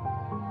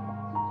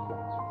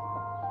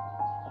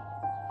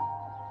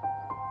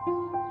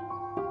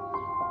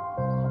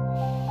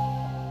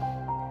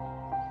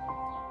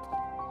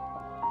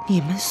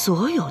你们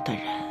所有的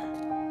人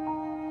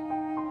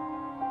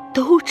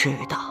都知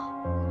道，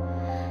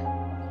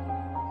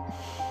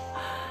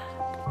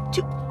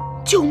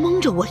就蒙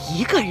着我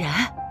一个人。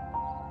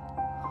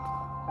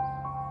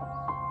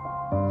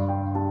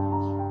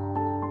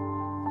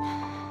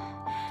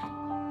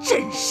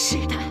真是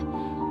的！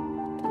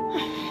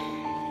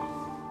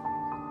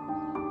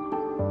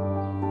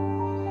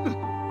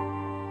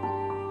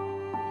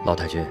老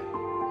太君，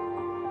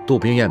杜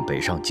冰雁北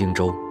上荆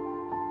州，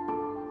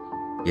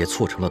也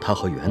促成了他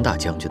和袁大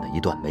将军的一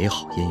段美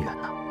好姻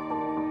缘呢。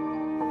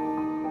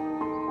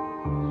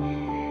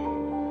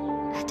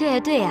对呀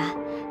对呀，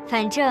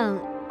反正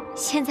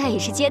现在也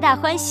是皆大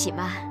欢喜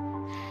嘛。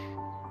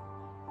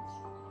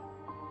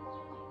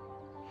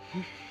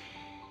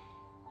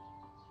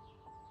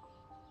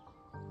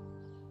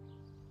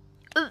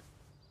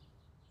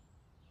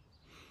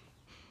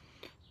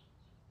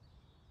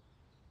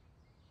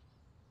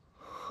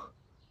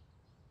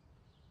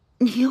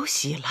你有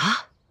喜了？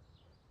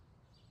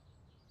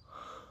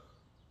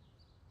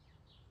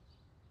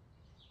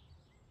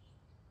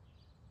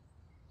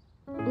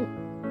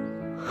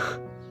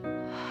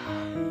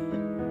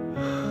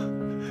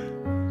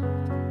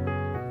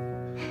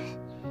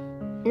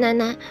奶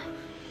奶，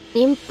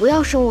您不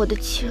要生我的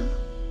气了。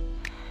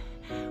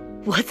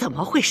我怎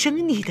么会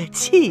生你的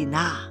气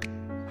呢？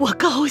我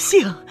高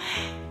兴，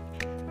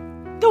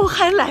都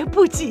还来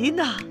不及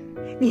呢。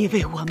你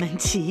为我们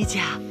齐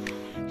家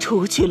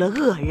除去了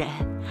恶人，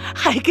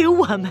还给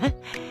我们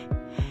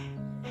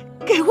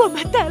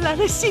带来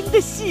了新的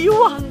希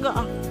望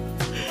啊！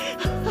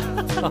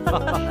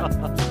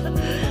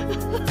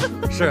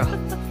是啊。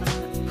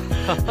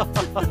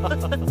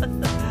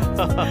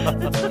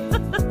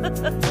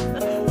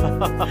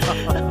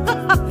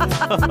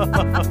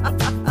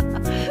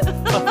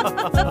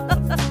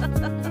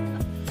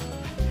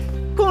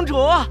公主，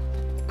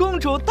公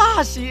主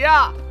大喜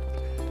呀！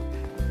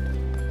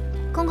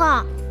公公，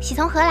喜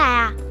从何来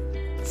啊？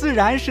自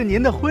然是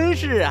您的婚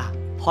事啊！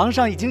皇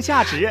上已经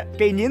下旨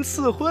给您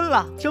赐婚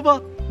了，这不，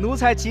奴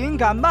才紧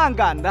赶慢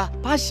赶的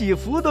把喜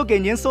服都给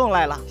您送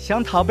来了，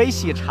想讨杯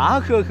喜茶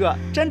喝喝，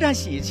沾沾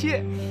喜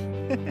气。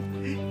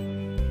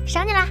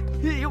赏你了。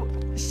哎呦，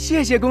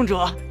谢谢公主。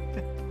哇，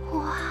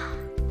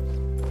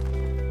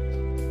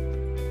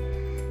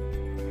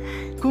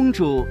公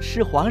主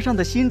是皇上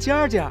的新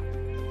尖尖，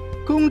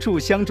公主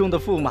相中的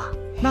驸马，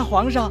那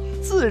皇上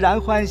自然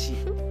欢喜。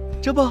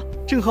这不，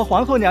正和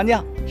皇后娘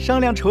娘商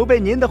量筹备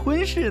您的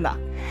婚事呢。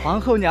皇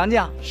后娘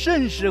娘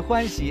甚是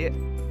欢喜，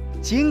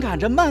紧赶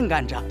着慢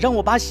赶着，让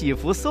我把喜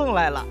服送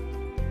来了。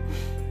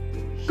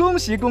恭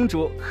喜公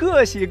主，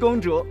贺喜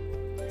公主，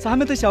咱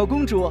们的小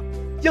公主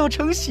要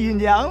成喜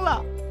娘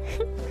了。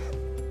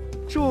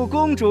祝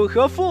公主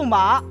和驸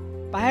马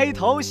白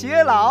头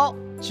偕老，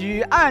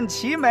举案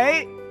齐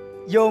眉，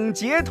永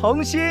结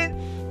同心。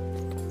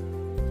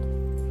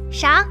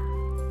赏，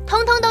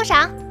通通都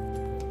赏。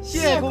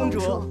谢公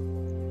主。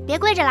别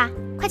跪着了，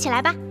快起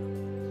来吧。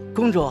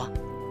公主，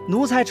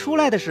奴才出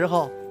来的时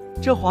候，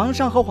这皇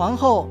上和皇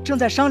后正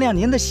在商量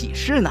您的喜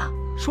事呢，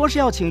说是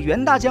要请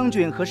袁大将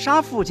军和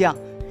沙副将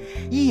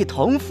一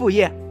同赴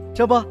宴，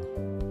这不，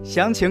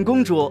想请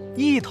公主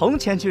一同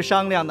前去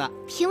商量呢。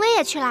评委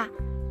也去了，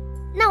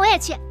那我也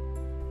去。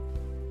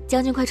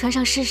将军快穿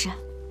上试试，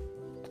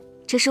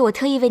这是我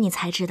特意为你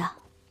裁制的。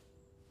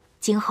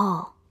今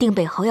后定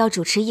北侯要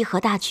主持议和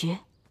大局，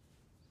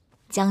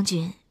将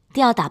军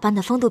定要打扮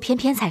得风度翩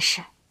翩才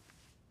是。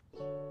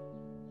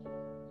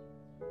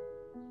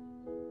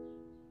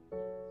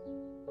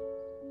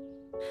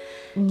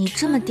你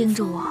这么盯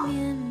着我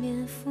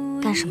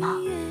干什么？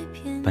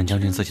本将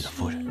军自己的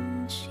夫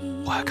人，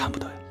我还看不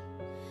得呀。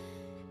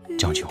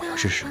将军，我要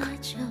试试看。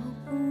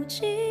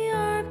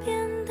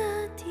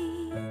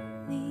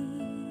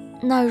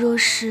那若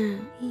是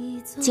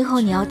今后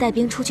你要带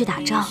兵出去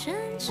打仗，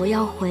我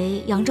要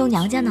回扬州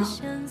娘家呢，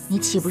你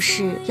岂不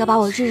是要把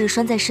我日日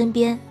拴在身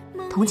边，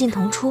同进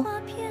同出？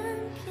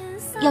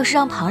要是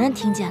让旁人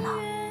听见了，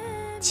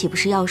岂不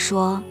是要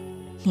说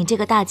你这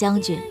个大将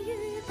军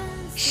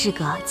是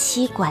个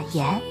妻管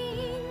严？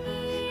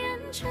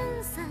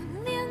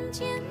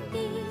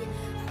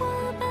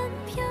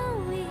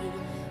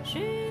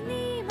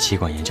妻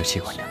管严就妻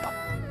管严吧。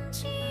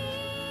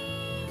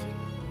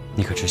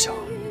你可知晓，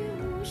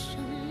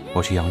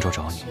我去扬州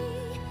找你，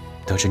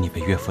得知你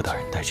被岳父大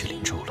人带去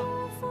林州了。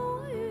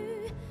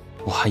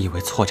我还以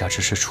为错嫁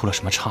之事出了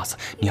什么岔子，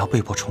你要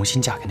被迫重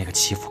新嫁给那个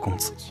齐府公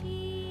子。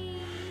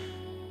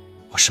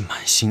我是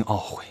满心懊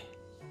悔，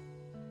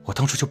我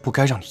当初就不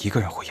该让你一个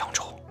人回扬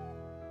州。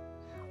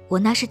我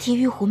那是替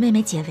玉湖妹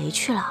妹解围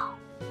去了。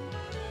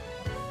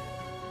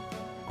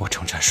我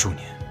征战数年，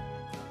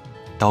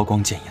刀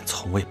光剑眼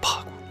从未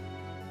怕过。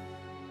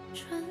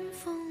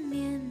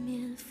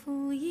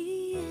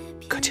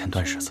可前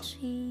段日子，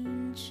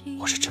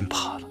我是真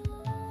怕了。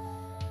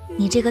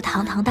你这个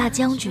堂堂大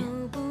将军，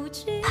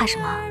怕什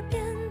么？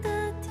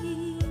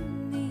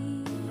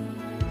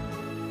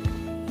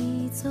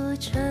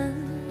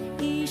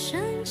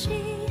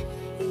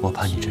我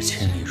怕你这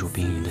千里入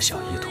冰云的小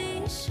意图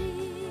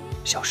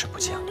消失不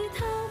见了。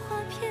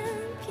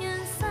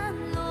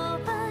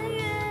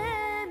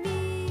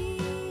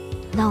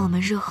那我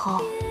们日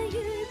后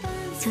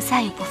就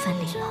再也不分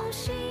离了。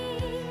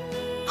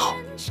好。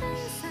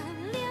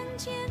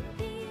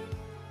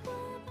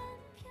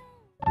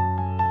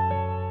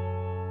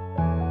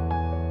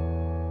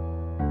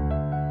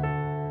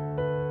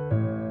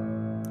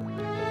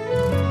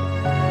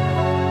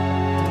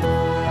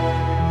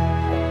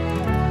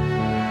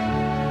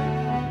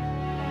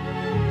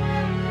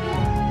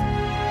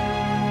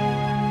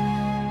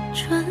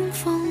春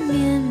风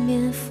绵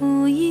绵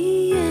拂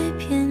一叶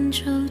扁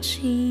舟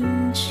轻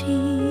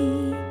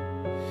轻，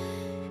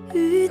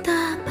雨打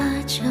芭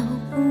蕉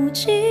不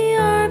及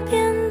耳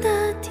边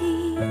的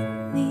叮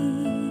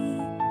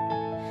咛。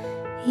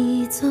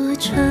一座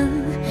城，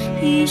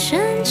一生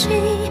情，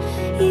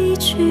一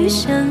曲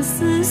相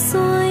思锁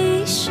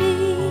一心。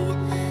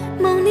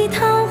梦里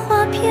桃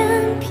花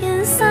片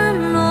片散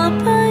落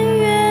奔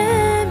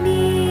月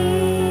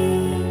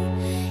明，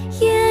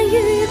夜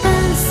雨伴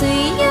随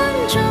扬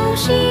州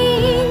行，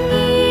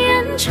一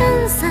人撑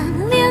伞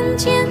两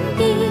肩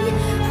并，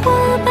花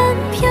瓣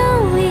飘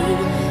零，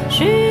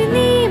是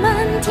你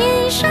满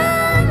天深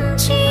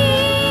情。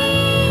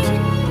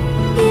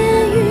夜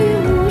雨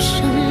无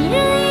声人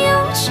有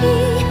情，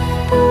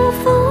不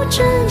负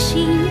真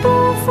心不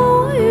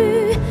负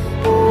语，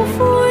不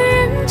负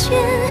人间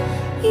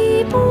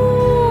亦不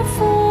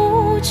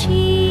负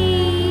情。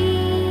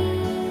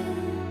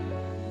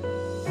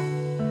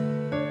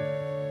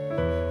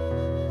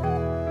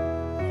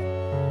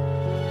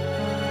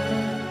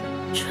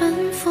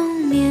春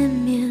风绵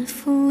绵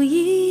拂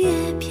一叶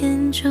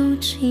扁舟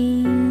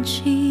轻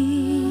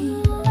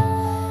轻，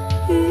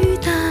雨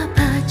打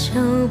芭蕉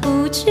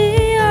不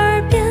及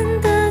耳边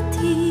的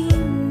叮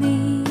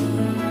咛。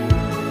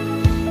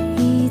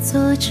一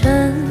座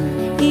城，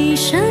一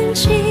生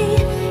情，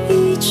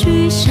一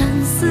去，相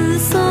思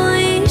锁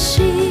一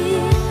夕。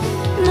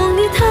梦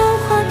里桃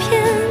花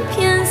片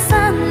片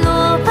散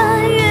落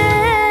半月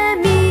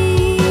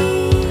明。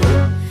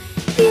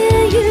夜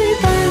雨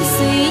伴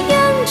随扬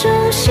州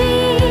行，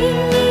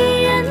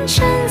一人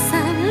撑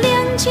伞两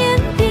肩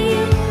并。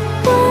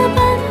我伴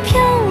飘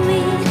零，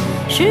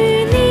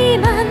许你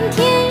满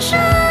天深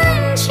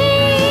情。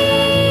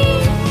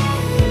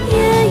夜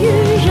雨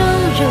柔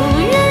柔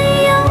人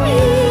有意，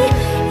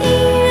姻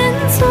缘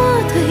作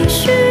对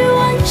须惋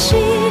惜。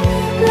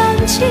郎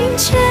情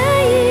妾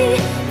意，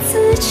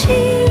此情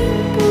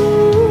不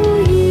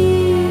移。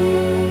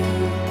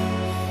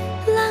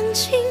郎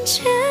情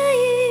妾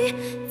意，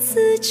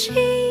此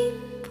情。